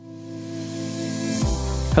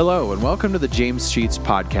Hello, and welcome to the James Sheets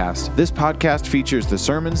Podcast. This podcast features the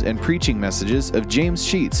sermons and preaching messages of James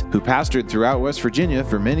Sheets, who pastored throughout West Virginia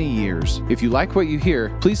for many years. If you like what you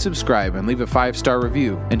hear, please subscribe and leave a 5-star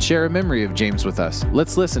review, and share a memory of James with us.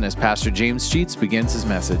 Let's listen as Pastor James Sheets begins his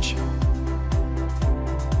message.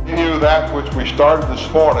 Continue that which we started this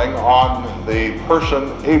morning on the person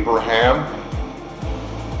Abraham,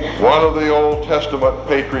 one of the Old Testament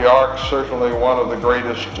patriarchs, certainly one of the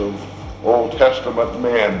greatest of Old Testament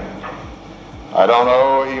men. I don't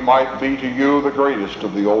know, he might be to you the greatest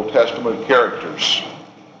of the Old Testament characters.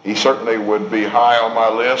 He certainly would be high on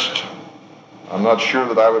my list. I'm not sure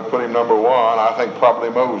that I would put him number one. I think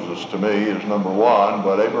probably Moses to me is number one,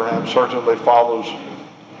 but Abraham certainly follows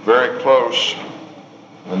very close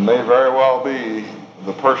and may very well be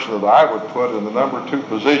the person that I would put in the number two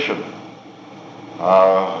position.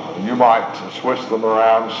 You might switch them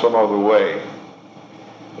around some other way.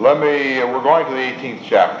 We're going to the 18th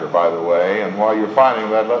chapter, by the way, and while you're finding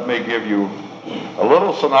that, let me give you a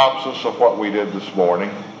little synopsis of what we did this morning.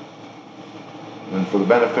 And for the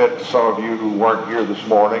benefit of some of you who weren't here this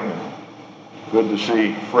morning, good to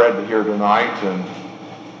see Fred here tonight,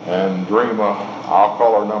 and Dreama, I'll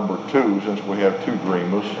call her number two since we have two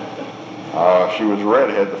Dreamas. She was a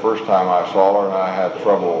redhead the first time I saw her, and I had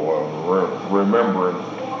trouble remembering.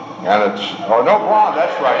 And blonde,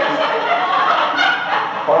 that's right.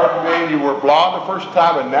 Pardon me, you were blonde the first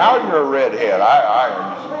time, and now you're a redhead.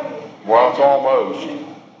 Well, it's almost.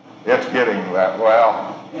 It's getting that.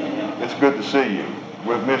 Well, it's good to see you.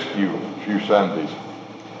 We've missed you a few Sundays.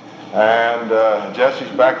 And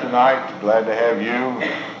Jesse's back tonight. Glad to have you.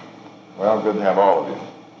 Well, good to have all of you.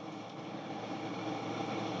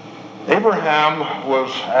 Abraham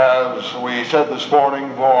was, as we said this morning,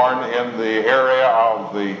 born in the area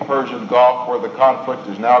of the Persian Gulf where the conflict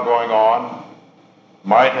is now going on.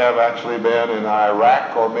 Might have actually been in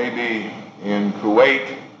Iraq or maybe in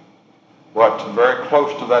Kuwait, but very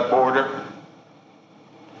close to that border.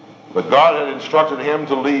 But God had instructed him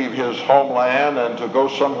to leave his homeland and to go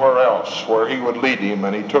somewhere else where he would lead him.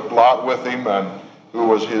 And he took Lot with him, who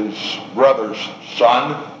was his brother's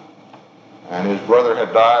son. And his brother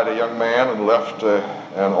had died, a young man, and left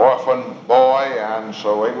an orphan boy. And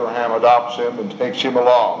so Abraham adopts him and takes him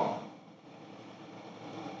along.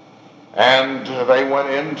 And they went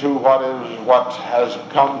into what has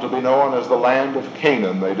come to be known as the land of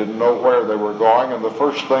Canaan. They didn't know where they were going, and the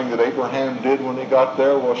first thing that Abraham did when he got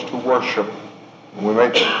there was to worship. And we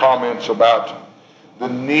made some comments about the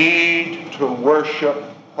need to worship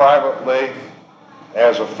privately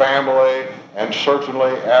as a family and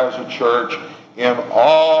certainly as a church in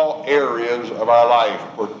all areas of our life,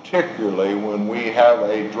 particularly when we have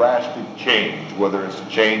a drastic change, whether it's a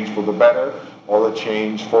change for the better or the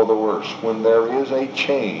change for the worse. When there is a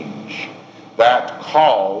change, that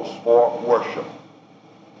calls for worship.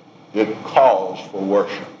 It calls for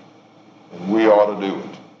worship. And we ought to do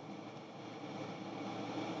it.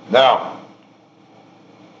 Now,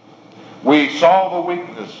 we saw the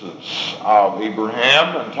weaknesses of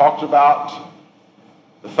Abraham and talked about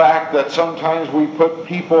the fact that sometimes we put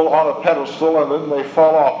people on a pedestal and then they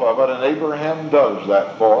fall off of it, and Abraham does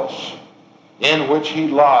that for us, in which he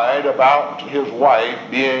lied about his wife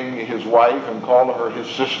being his wife and called her his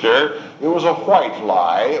sister. It was a white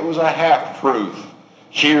lie. It was a half-truth.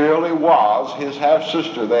 She really was his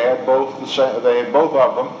half-sister. They had both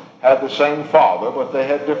of them had the same father, but they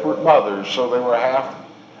had different mothers, so they were half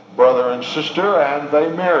brother and sister, and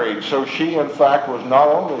they married. So she, in fact, was not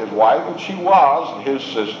only his wife, but she was his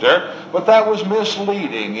sister. But that was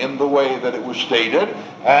misleading in the way that it was stated,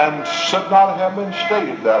 and should not have been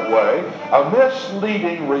stated that way. A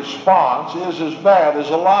misleading response is as bad as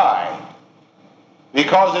a lie,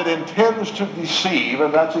 because it intends to deceive,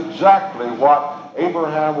 and that's exactly what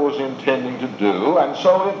Abraham was intending to do. And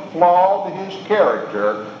so it flawed his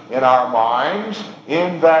character in our minds,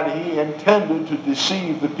 in that he intended to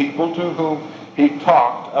deceive the people to whom he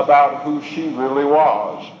talked about who she really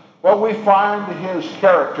was. Well, we find his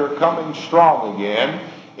character coming strong again,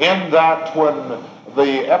 in that when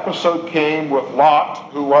the episode came with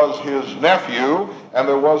Lot, who was his nephew, and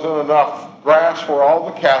there wasn't enough grass for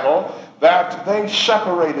all the cattle, that they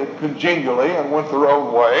separated congenially and went their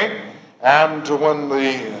own way. And when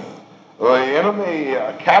the enemy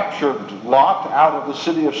captured Lot out of the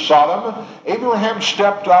city of Sodom, Abraham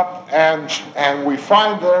stepped up, and we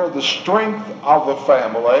find there the strength of the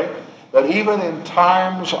family, that even in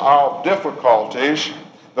times of difficulties,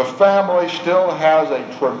 the family still has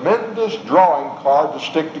a tremendous drawing card to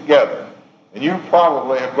stick together. And you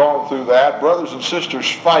probably have gone through that. Brothers and sisters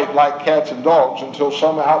fight like cats and dogs until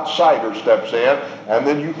some outsider steps in, and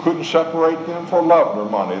then you couldn't separate them for love nor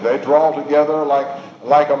money. They draw together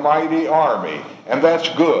like a mighty army, and that's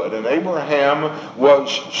good. And Abraham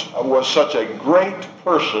was such a great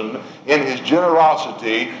person in his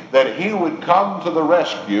generosity that he would come to the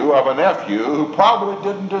rescue of a nephew who probably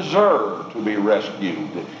didn't deserve to be rescued,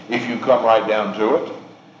 if you come right down to it.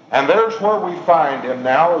 And there's where we find him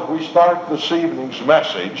now as we start this evening's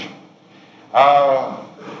message.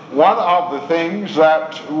 One of the things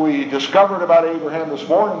that we discovered about Abraham this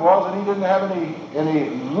morning was that he didn't have any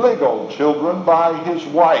legal children by his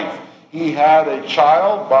wife. He had a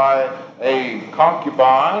child by a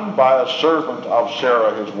concubine, by a servant of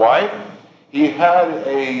Sarah, his wife. He had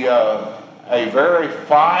a very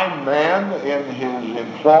fine man in his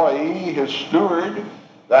employee, his steward,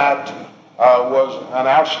 that was an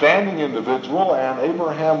outstanding individual, and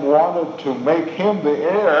Abraham wanted to make him the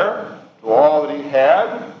heir to all that he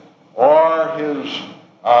had, or his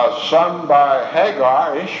son by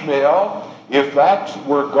Hagar, Ishmael, if that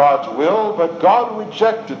were God's will. But God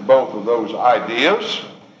rejected both of those ideas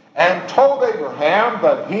and told Abraham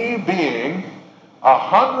that he, being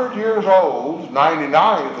 100 years old,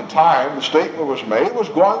 99 at the time the statement was made, was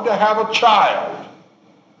going to have a child.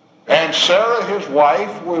 And Sarah, his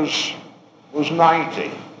wife, was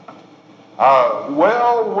 90.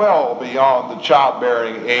 Well beyond the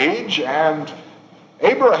childbearing age, and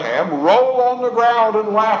Abraham rolled on the ground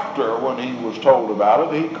in laughter when he was told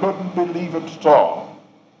about it. He couldn't believe it at all.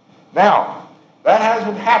 Now, that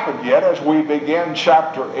hasn't happened yet as we begin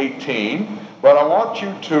chapter 18, but I want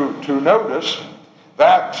you to notice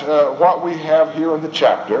that what we have here in the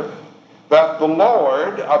chapter, that the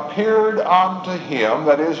Lord appeared unto him,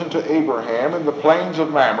 that is unto Abraham, in the plains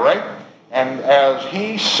of Mamre. And as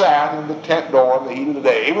he sat in the tent door in the heat of the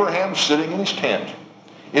day, Abraham sitting in his tent,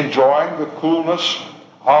 enjoying the coolness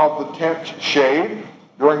of the tent shade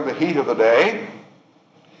during the heat of the day.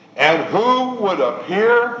 And who would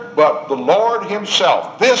appear but the Lord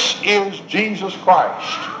himself? This is Jesus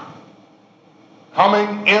Christ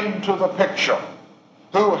coming into the picture,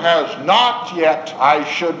 who has not yet, I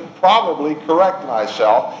should probably correct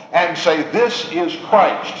myself and say this is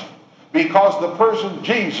Christ, because the person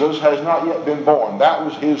Jesus has not yet been born. That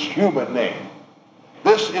was his human name.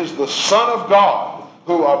 This is the Son of God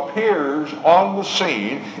who appears on the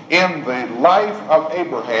scene in the life of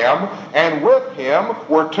Abraham, and with him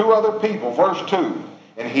were two other people. Verse 2,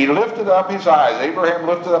 and he lifted up his eyes. Abraham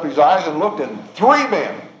lifted up his eyes and looked, and three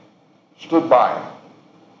men stood by him.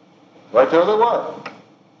 Right there they were.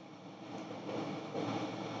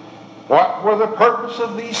 What were the purpose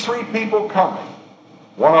of these three people coming?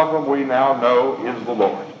 One of them we now know is the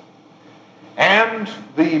Lord. And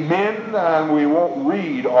the men, and we won't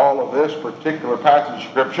read all of this particular passage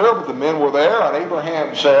of Scripture, but the men were there, and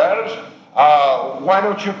Abraham says, why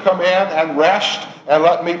don't you come in and rest and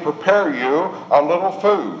let me prepare you a little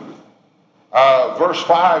food? Verse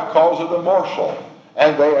 5 calls it a morsel,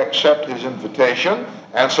 and they accept his invitation,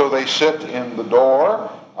 and so they sit in the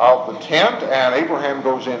door of the tent, and Abraham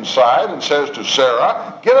goes inside and says to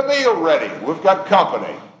Sarah, get a meal ready, we've got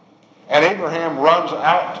company. And Abraham runs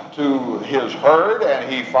out to his herd,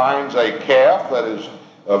 and he finds a calf that is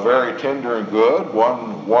very tender and good,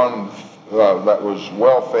 one that was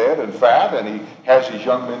well fed and fat, and he has his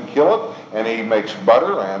young men kill it, and he makes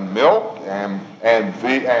butter and milk and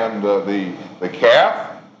the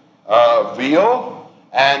calf, veal,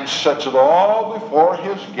 and sets it all before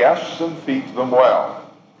his guests and feeds them well.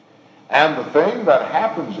 And the thing that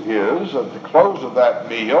happens is, at the close of that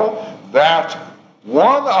meal, that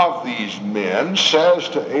one of these men says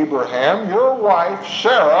to Abraham, your wife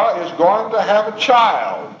Sarah is going to have a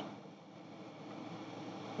child.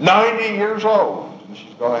 90 years old, and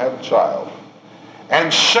she's going to have a child.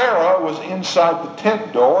 And Sarah was inside the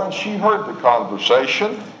tent door, and she heard the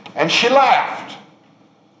conversation, and she laughed.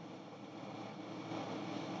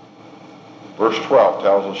 Verse 12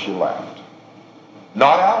 tells us she laughed.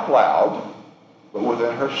 Not out loud, but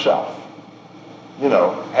within herself. You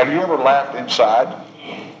know, have you ever laughed inside?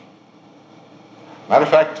 Matter of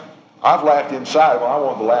fact, I've laughed inside when I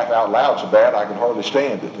wanted to laugh out loud so bad I can hardly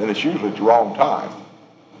stand it. And it's usually at the wrong time.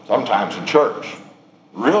 Sometimes in church.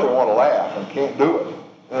 Really want to laugh and can't do it.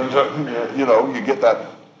 And, you get that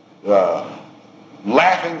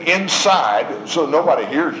laughing inside so nobody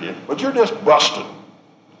hears you, but you're just busted.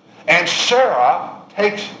 And Sarah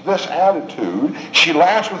takes this attitude. She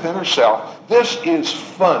laughs within herself. This is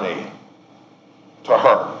funny to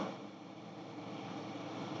her.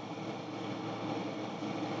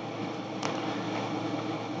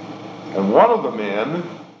 And one of the men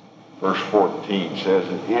Verse 14 says,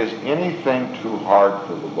 is anything too hard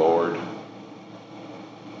for the Lord?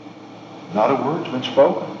 Not a word's been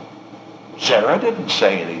spoken. Sarah didn't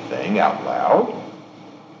say anything out loud.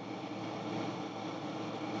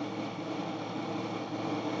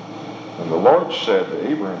 And the Lord said to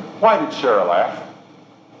Abraham, why did Sarah laugh?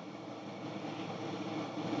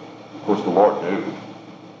 Of course, the Lord knew.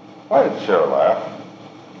 Why did Sarah laugh?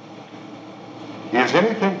 Is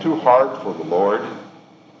anything too hard for the Lord?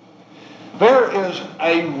 There is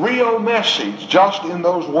a real message just in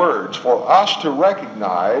those words for us to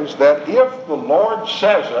recognize that if the Lord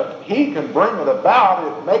says it, he can bring it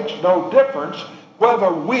about. It makes no difference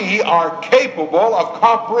whether we are capable of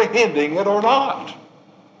comprehending it or not.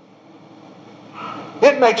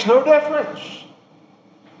 It makes no difference.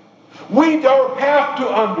 We don't have to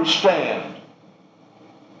understand.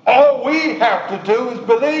 All we have to do is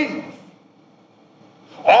believe.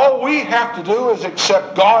 All we have to do is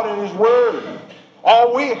accept God and his word.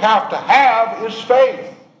 All we have to have is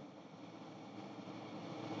faith.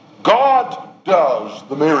 God does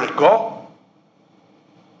the miracle.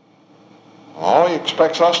 All he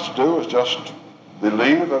expects us to do is just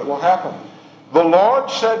believe that it will happen. The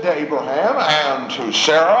Lord said to Abraham and to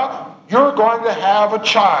Sarah, you're going to have a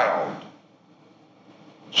child.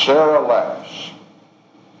 Sarah laughs.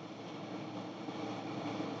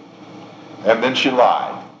 And then she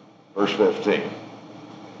lied. Verse 15.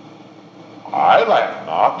 I laughed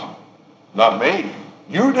not. Not me.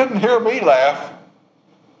 You didn't hear me laugh.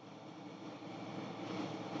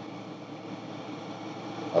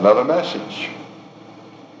 Another message.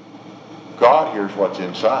 God hears what's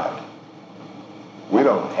inside. We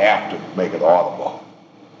don't have to make it audible.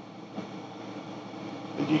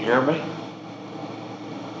 Did you hear me?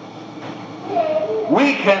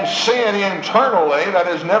 We can sin internally that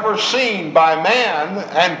is never seen by man,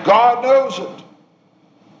 and God knows it.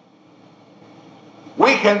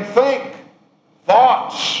 We can think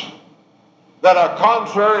thoughts that are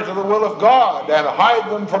contrary to the will of God and hide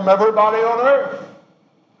them from everybody on earth.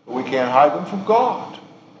 But we can't hide them from God.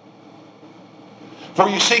 For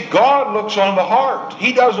you see, God looks on the heart.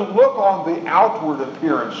 He doesn't look on the outward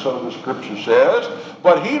appearance, so the scripture says,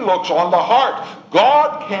 but he looks on the heart.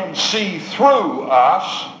 God can see through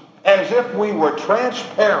us as if we were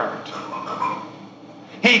transparent.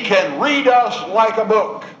 He can read us like a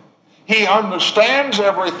book. He understands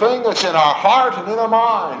everything that's in our heart and in our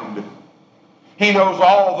mind. He knows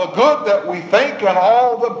all the good that we think and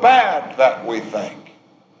all the bad that we think.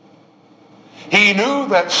 He knew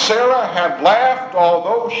that Sarah had laughed,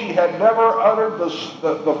 although she had never uttered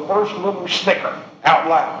the first little snicker out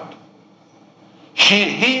loud.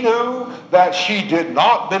 He knew that she did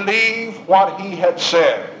not believe what he had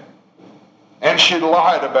said, and she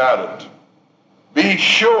lied about it. Be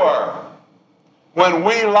sure, when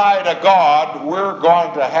we lie to God, we're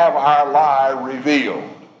going to have our lie revealed.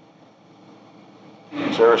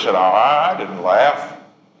 Sarah said, I didn't laugh.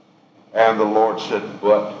 And the Lord said,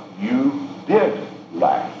 but you did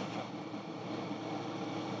laugh.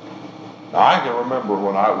 Now, I can remember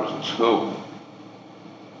when I was in school,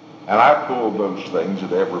 and I pulled those things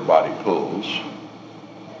that everybody pulls,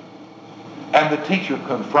 and the teacher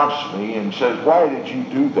confronts me and says, why did you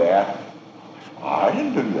do that? I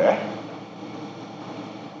didn't do that.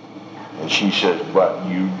 And she says, but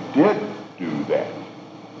you did do that.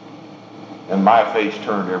 And my face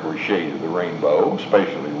turned every shade of the rainbow,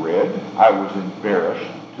 especially red. I was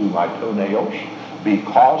embarrassed to my toenails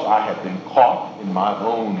because I had been caught in my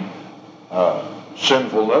own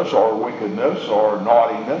sinfulness or wickedness or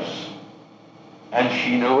naughtiness. And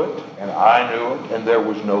she knew it, and I knew it, and there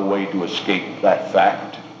was no way to escape that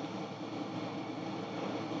fact.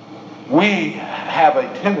 We have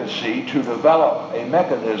a tendency to develop a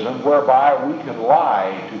mechanism whereby we can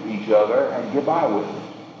lie to each other and get by with it.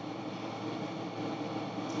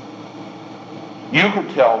 You could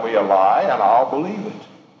tell me a lie and I'll believe it.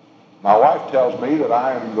 My wife tells me that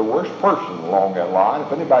I am the worst person along that line.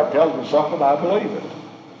 If anybody tells me something, I believe it.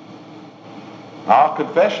 I'll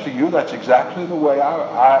confess to you that's exactly the way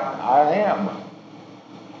I am.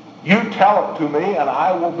 You tell it to me and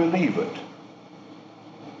I will believe it.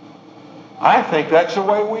 I think that's the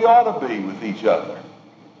way we ought to be with each other.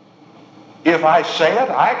 If I say it,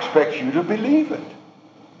 I expect you to believe it.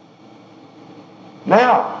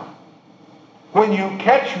 Now, when you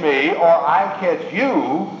catch me or I catch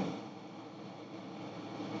you,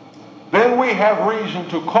 then we have reason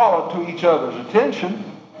to call it to each other's attention.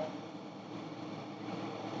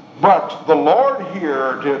 But the Lord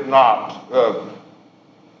here did not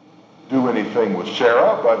do anything with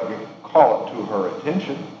Sarah, but call it to her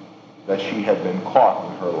attention that she had been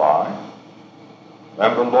caught in her lie.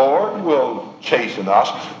 and the Lord will chasten us.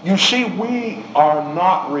 You see, we are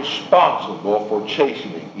not responsible for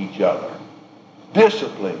chastening each other,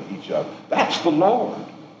 disciplining each other. That's the Lord.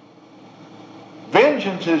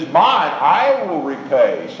 Vengeance is mine, I will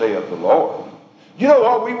repay, saith the Lord. You know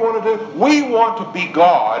what we want to do? We want to be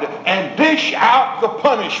God and dish out the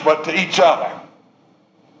punishment to each other.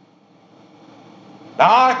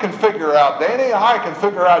 Now I can figure out, Danny, I can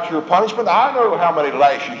figure out your punishment. I know how many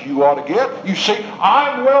lashes you ought to get. You see,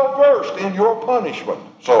 I'm well versed in your punishment,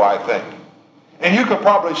 so I think. And you could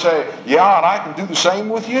probably say, yeah, and I can do the same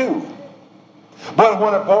with you. But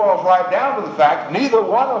when it boils right down to the fact, neither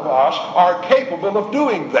one of us are capable of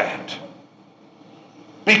doing that.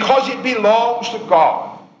 Because it belongs to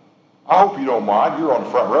God. I hope you don't mind. You're on the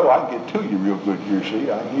front row. I can get to you real good here, see?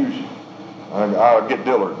 I can use you. I'll get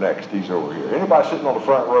Dillard next. He's over here. Anybody sitting on the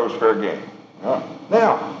front row is fair game.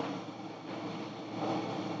 Now,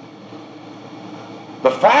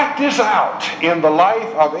 the fact is out in the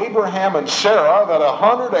life of Abraham and Sarah that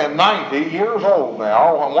 190 years old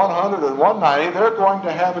now, 100 and 190, they're going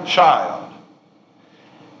to have a child.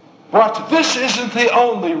 But this isn't the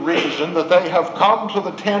only reason that they have come to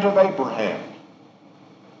the tent of Abraham.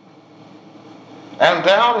 And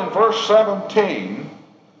down in verse 17,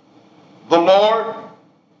 the Lord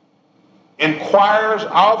inquires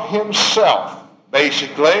of himself,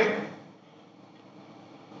 basically,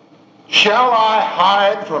 shall I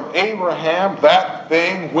hide from Abraham that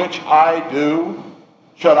thing which I do?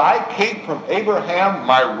 Should I keep from Abraham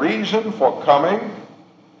my reason for coming?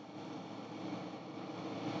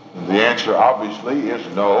 And the answer obviously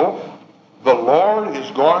is no. The Lord is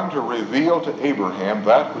going to reveal to Abraham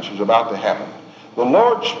that which is about to happen. The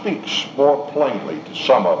Lord speaks more plainly to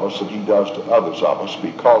some of us than he does to others of us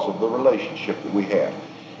because of the relationship that we have.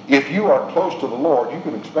 If you are close to the Lord, you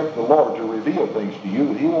can expect the Lord to reveal things to you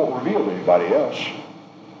that he won't reveal to anybody else.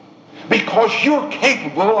 Because you're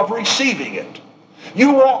capable of receiving it.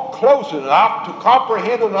 You walk close enough to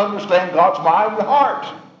comprehend and understand God's mind and heart.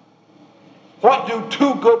 What do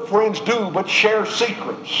two good friends do but share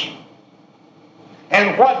secrets?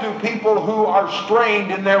 And what do people who are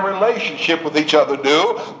strained in their relationship with each other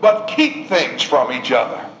do but keep things from each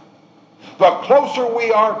other? The closer we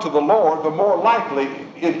are to the Lord, the more likely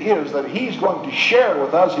it is that he's going to share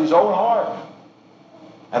with us his own heart.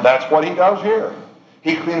 And that's what he does here.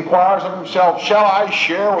 He inquires of himself, shall I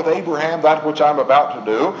share with Abraham that which I'm about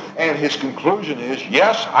to do? And his conclusion is,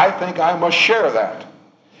 yes, I think I must share that.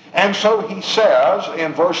 And so he says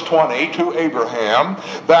in verse 20 to Abraham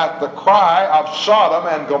that the cry of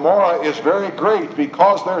Sodom and Gomorrah is very great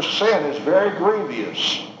because their sin is very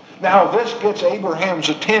grievous. Now this gets Abraham's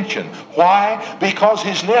attention. Why? Because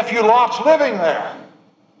his nephew Lot's living there.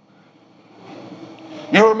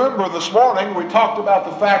 You remember this morning we talked about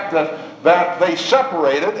the fact that they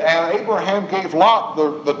separated and Abraham gave Lot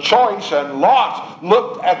the choice, and Lot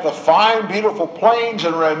looked at the fine, beautiful plains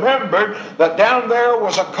and remembered that down there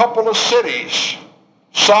was a couple of cities,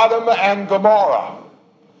 Sodom and Gomorrah.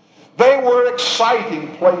 They were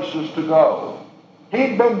exciting places to go.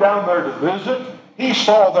 He'd been down there to visit. He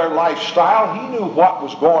saw their lifestyle. He knew what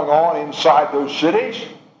was going on inside those cities.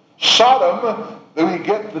 Sodom, we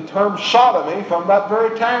get the term sodomy from that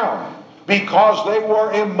very town because they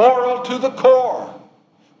were immoral to the core.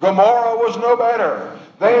 Gomorrah was no better.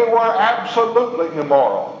 They were absolutely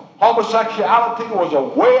immoral. Homosexuality was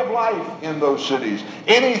a way of life in those cities.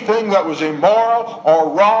 Anything that was immoral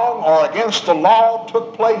or wrong or against the law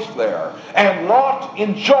took place there. And Lot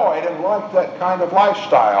enjoyed and liked that kind of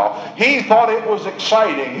lifestyle. He thought it was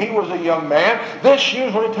exciting. He was a young man. This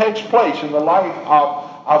usually takes place in the life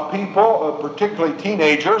of people, particularly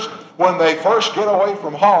teenagers. When they first get away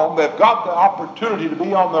from home, they've got the opportunity to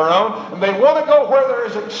be on their own, and they want to go where there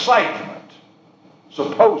is excitement.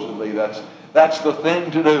 Supposedly, that's the thing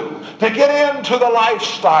to do. To get into the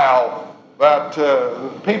lifestyle that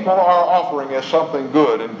people are offering as something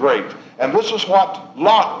good and great. And this is what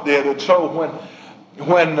Lot did. And so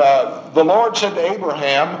when the Lord said to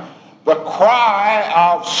Abraham, the cry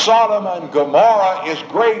of Sodom and Gomorrah is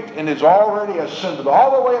great and is already ascended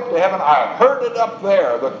all the way up to heaven. I heard it up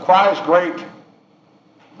there. The cry is great.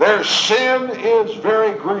 Their sin is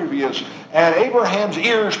very grievous. And Abraham's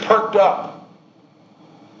ears perked up.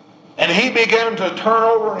 And he began to turn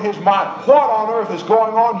over in his mind, what on earth is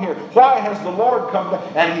going on here? Why has the Lord come down?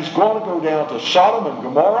 And he's going to go down to Sodom and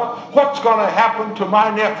Gomorrah. What's going to happen to my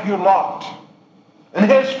nephew Lot and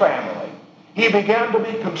his family? He began to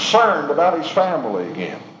be concerned about his family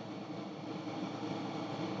again.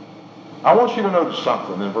 I want you to notice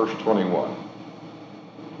something in verse 21.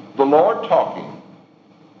 The Lord talking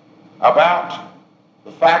about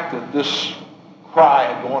the fact that this cry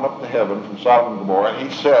had gone up to heaven from Sodom and Gomorrah, and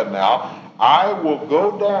he said, now, I will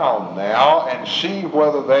go down now and see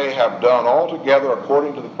whether they have done altogether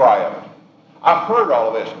according to the cry of it. I've heard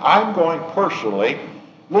all of this. I'm going personally,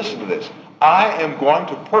 listen to this, I am going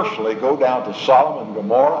to personally go down to Sodom and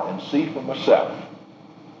Gomorrah and see for myself.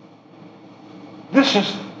 This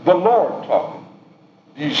is the Lord talking.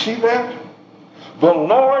 Do you see that? The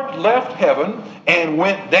Lord left heaven and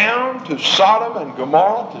went down to Sodom and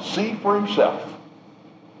Gomorrah to see for himself.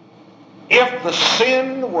 If the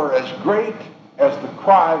sin were as great as the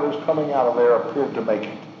cry that was coming out of there appeared to make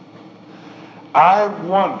it. I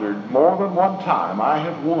wondered more than one time, I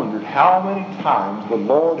have wondered how many times the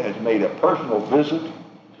Lord has made a personal visit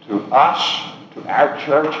to us, to our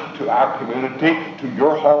church, to our community, to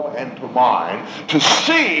your home and to mine, to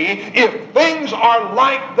see if things are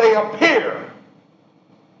like they appear.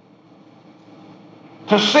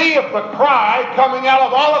 To see if the cry coming out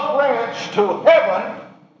of Olive Branch to heaven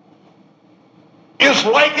is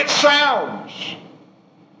like it sounds.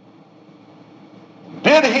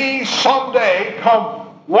 Did he someday come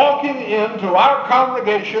walking into our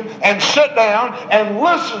congregation and sit down and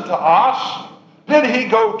listen to us? Did he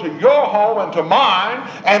go to your home and to mine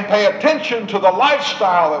and pay attention to the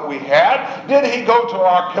lifestyle that we had? Did he go to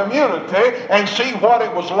our community and see what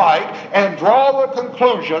it was like and draw the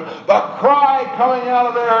conclusion the cry coming out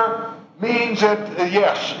of there means that,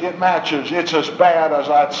 yes, it matches, it's as bad as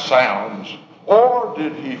that sounds? Or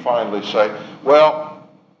did he finally say, well,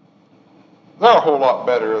 they're a whole lot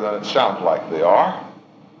better than it sounds like they are?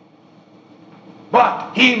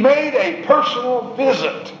 But he made a personal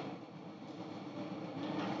visit.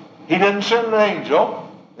 He didn't send an angel.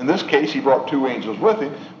 In this case, he brought 2 angels with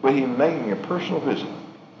him, but he was making a personal visit.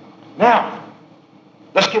 Now,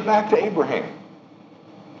 let's get back to Abraham.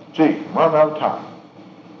 Gee, run out of time.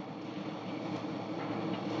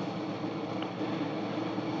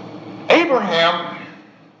 Abraham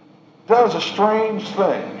does a strange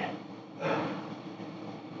thing.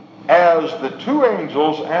 As the 2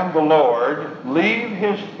 angels and the Lord leave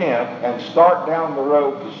his tent and start down the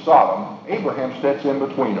road to Sodom, Abraham steps in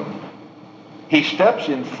between them. He steps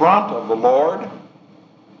in front of the Lord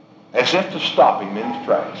as if to stop him in his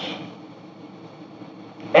tracks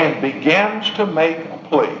and begins to make a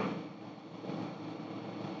plea.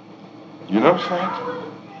 You notice that?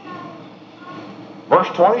 Verse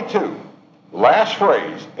 22, last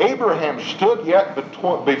phrase, Abraham stood yet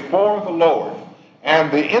before the Lord.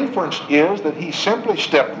 And the inference is that he simply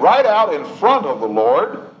stepped right out in front of the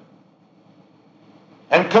Lord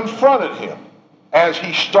and confronted him as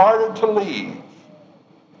he started to leave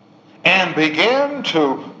and began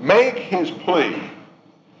to make his plea.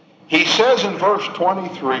 He says in verse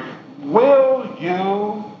 23, will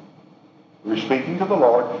you, we're speaking to the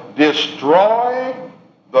Lord, destroy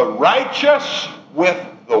the righteous with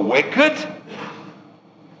the wicked?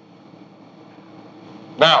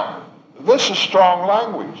 Now, this is strong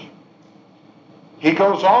language. He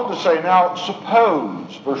goes on to say, now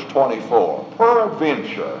suppose, verse 24,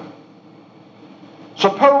 peradventure,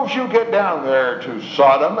 suppose you get down there to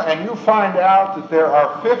Sodom and you find out that there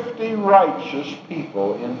are 50 righteous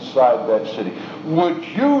people inside that city. Would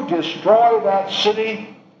you destroy that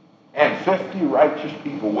city and 50 righteous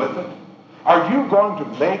people with it? Are you going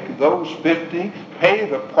to make those 50 pay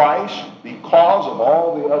the price because of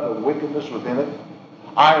all the other wickedness within it?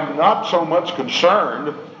 I'm not so much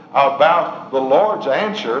concerned about the Lord's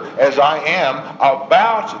answer as I am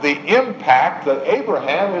about the impact that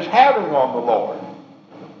Abraham is having on the Lord.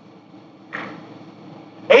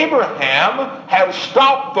 Abraham has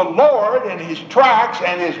stopped the Lord in his tracks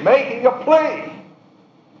and is making a plea.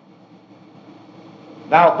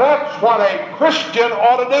 Now that's what a Christian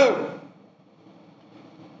ought to do.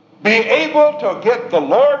 Be able to get the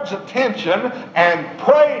Lord's attention and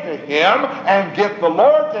pray to him and get the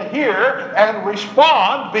Lord to hear and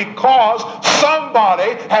respond because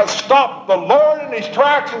somebody has stopped the Lord in his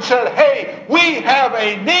tracks and said, hey, we have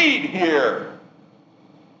a need here.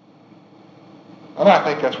 And I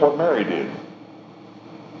think that's what Mary did.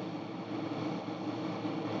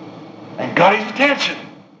 And got his attention.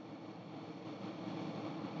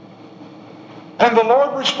 And the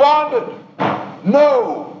Lord responded,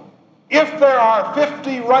 no. If there are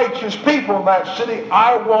 50 righteous people in that city,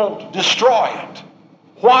 I won't destroy it.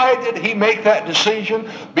 Why did he make that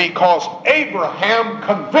decision? Because Abraham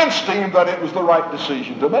convinced him that it was the right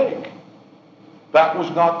decision to make. That was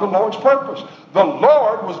not the Lord's purpose. The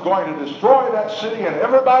Lord was going to destroy that city and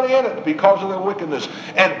everybody in it because of their wickedness.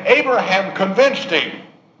 And Abraham convinced him,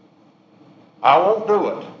 I won't do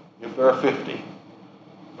it if there are 50.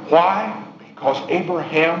 Why? Because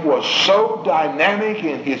Abraham was so dynamic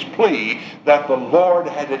in his plea that the Lord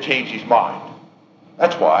had to change his mind.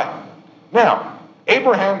 That's why. Now,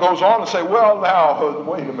 Abraham goes on to say, well, now,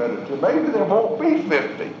 wait a minute. Maybe there won't be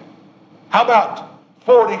 50. How about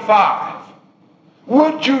 45?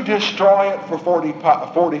 Would you destroy it for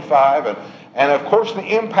 45? And of course, the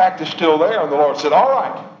impact is still there. And the Lord said, all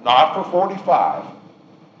right, not for 45.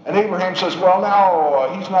 And Abraham says, well, now,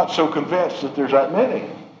 he's not so convinced that there's that many.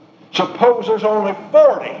 Suppose there's only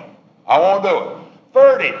 40. I won't do it.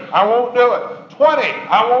 30. I won't do it. 20.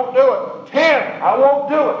 I won't do it. 10. I won't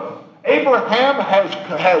do it. Abraham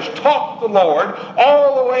has talked the Lord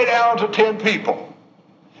all the way down to 10 people.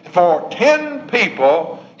 For 10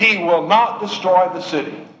 people, he will not destroy the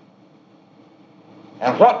city.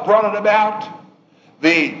 And what brought it about?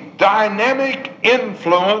 The dynamic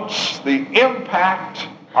influence, the impact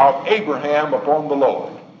of Abraham upon the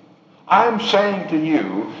Lord. I'm saying to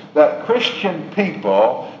you that Christian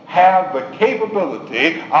people have the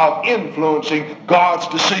capability of influencing God's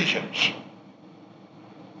decisions.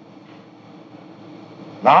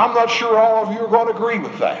 Now, I'm not sure all of you are going to agree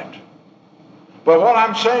with that. But what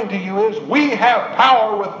I'm saying to you is we have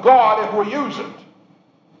power with God if we use it.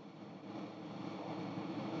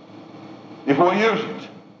 If we use it.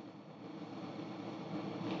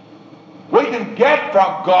 We can get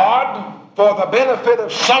from God for the benefit of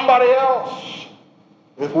somebody else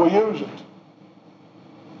if we use it.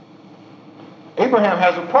 Abraham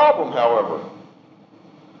has a problem, however.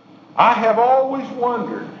 I have always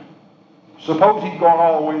wondered, suppose he'd gone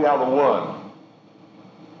all the way down to 1.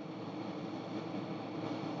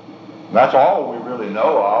 That's all we really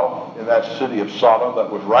know of in that city of Sodom that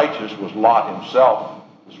was righteous was Lot himself.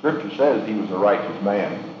 The Scripture says he was a righteous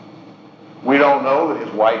man. We don't know that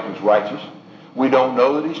his wife was righteous. We don't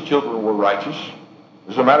know that his children were righteous.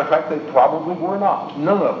 As a matter of fact, they probably were not.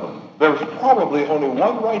 None of them. There was probably only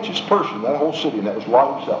one righteous person in that whole city, and that was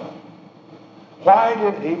Lot himself. Why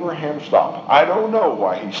did Abraham stop? I don't know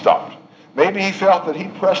why he stopped. Maybe he felt that he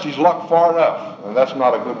pressed his luck far enough. And that's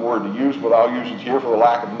not a good word to use, but I'll use it here for the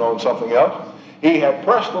lack of knowing something else. He had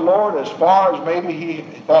pressed the Lord as far as maybe he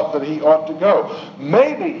thought that he ought to go.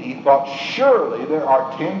 Maybe he thought, surely there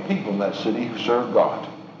are 10 people in that city who serve God.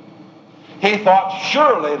 He thought,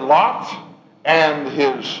 surely Lot and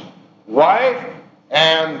his wife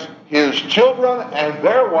and his children and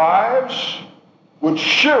their wives would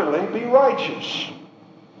surely be righteous.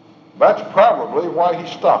 That's probably why he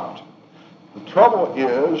stopped. The trouble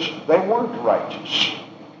is, they weren't righteous.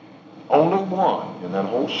 Only one in that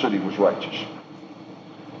whole city was righteous.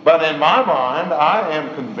 But in my mind, I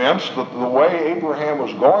am convinced that the way Abraham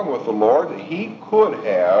was going with the Lord, he could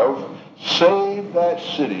have saved that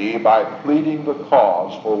city by pleading the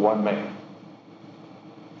cause for one man.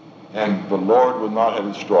 And the Lord would not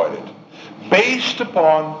have destroyed it, based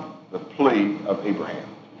upon the plea of Abraham.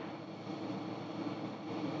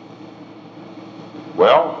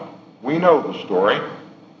 Well, we know the story,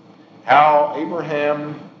 how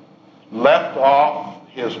Abraham left off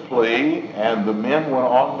his plea and the men went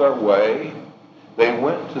on their way. They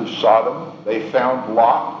went to Sodom. They found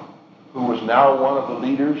Lot, who was now one of the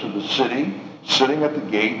leaders of the city, sitting at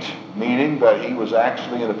the gate, meaning that he was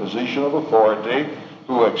actually in a position of authority,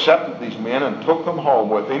 who accepted these men and took them home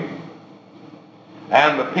with him.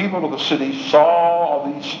 And the people of the city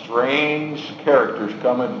saw these strange characters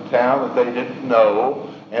come into town that they didn't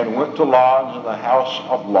know and went to lodge in the house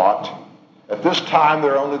of Lot. At this time,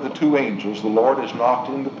 there are only the two angels. The Lord is not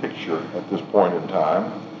in the picture at this point in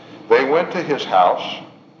time. They went to his house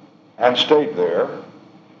and stayed there.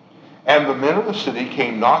 And the men of the city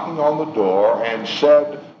came knocking on the door and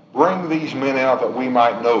said, "Bring these men out that we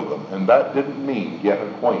might know them." And that didn't mean get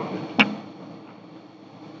acquainted.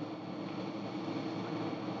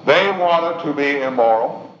 They wanted to be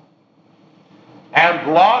immoral.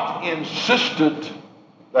 And Lot insisted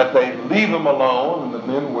that they leave him alone, and the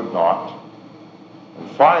men would not. And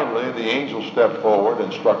finally, the angel stepped forward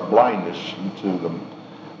and struck blindness into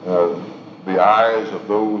the eyes of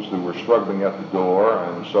those who were struggling at the door,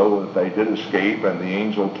 and so that they did escape. And the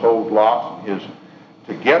angel told Lot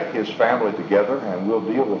to get his family together, and we'll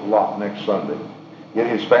deal with Lot next Sunday. Get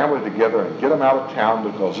his family together and get him out of town,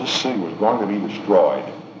 because this city was going to be destroyed.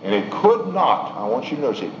 And it could not, I want you to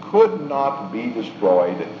notice, it could not be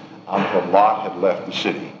destroyed until Lot had left the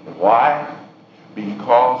city. And why?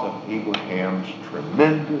 Because of Abraham's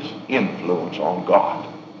tremendous influence on God.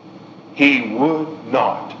 He would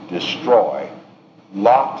not destroy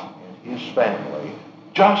Lot and his family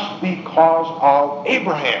just because of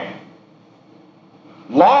Abraham.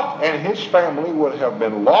 Lot and his family would have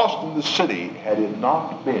been lost in the city had it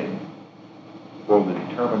not been for the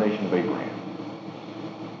determination of Abraham.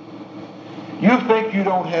 You think you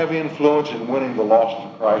don't have influence in winning the lost to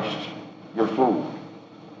Christ? You're fooled.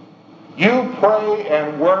 You pray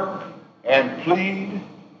and work and plead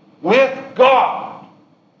with God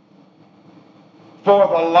for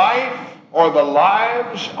the life or the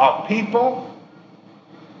lives of people,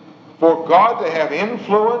 for God to have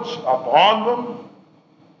influence upon them,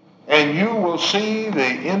 and you will see the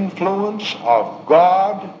influence of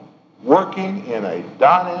God working in a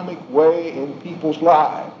dynamic way in people's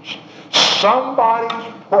lives.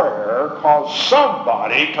 Somebody's prayer caused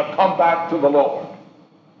somebody to come back to the Lord.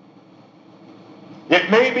 It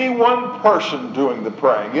may be one person doing the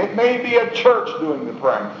praying. It may be a church doing the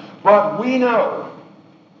praying. But we know,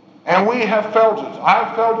 and we have felt it.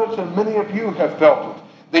 I've felt it, and many of you have felt it.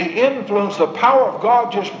 The influence, the power of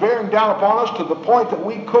God just bearing down upon us to the point that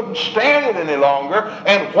we couldn't stand it any longer.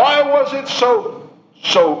 And why was it so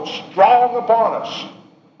strong upon us?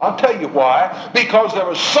 I'll tell you why. Because there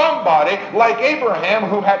was somebody like Abraham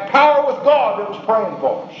who had power with God that was praying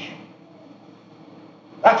for us.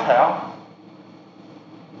 That's how.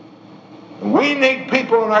 And we need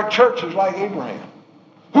people in our churches like Abraham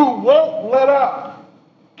who won't let up.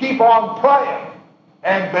 Keep on praying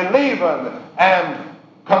and believing and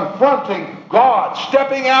confronting God,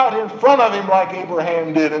 stepping out in front of him like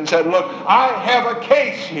Abraham did and said, look, I have a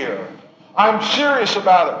case here. I'm serious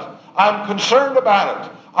about it. I'm concerned about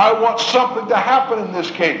it. I want something to happen in this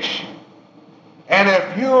case. And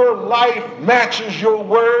if your life matches your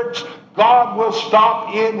words, God will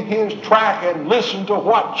stop in his track and listen to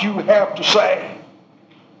what you have to say.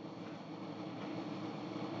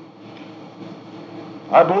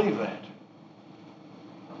 I believe that.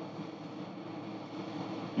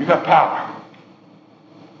 You got power.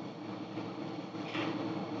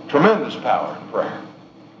 Tremendous power in prayer.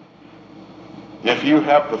 If you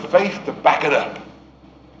have the faith to back it up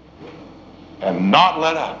and not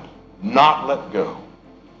let up, not let go,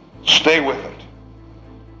 stay with it,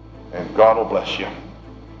 and God will bless you.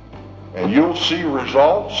 And you'll see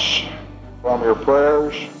results from your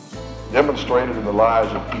prayers demonstrated in the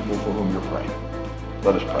lives of people for whom you're praying.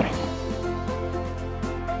 Let us pray.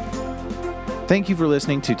 Thank you for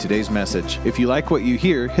listening to today's message. If you like what you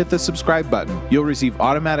hear, hit the subscribe button. You'll receive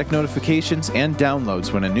automatic notifications and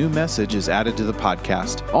downloads when a new message is added to the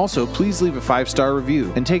podcast. Also, please leave a 5-star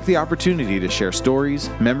review and take the opportunity to share stories,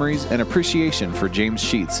 memories, and appreciation for James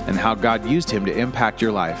Sheets and how God used him to impact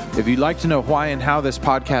your life. If you'd like to know why and how this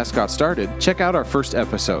podcast got started, check out our first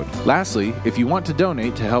episode. Lastly, if you want to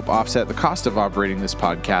donate to help offset the cost of operating this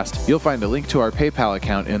podcast, you'll find a link to our PayPal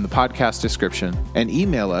account in the podcast description, and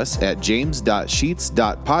email us at james.sheets.podcast@gmail.com.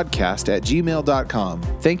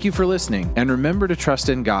 Thank you for listening, and remember to trust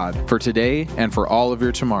in God for today and for all of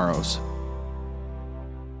your tomorrows.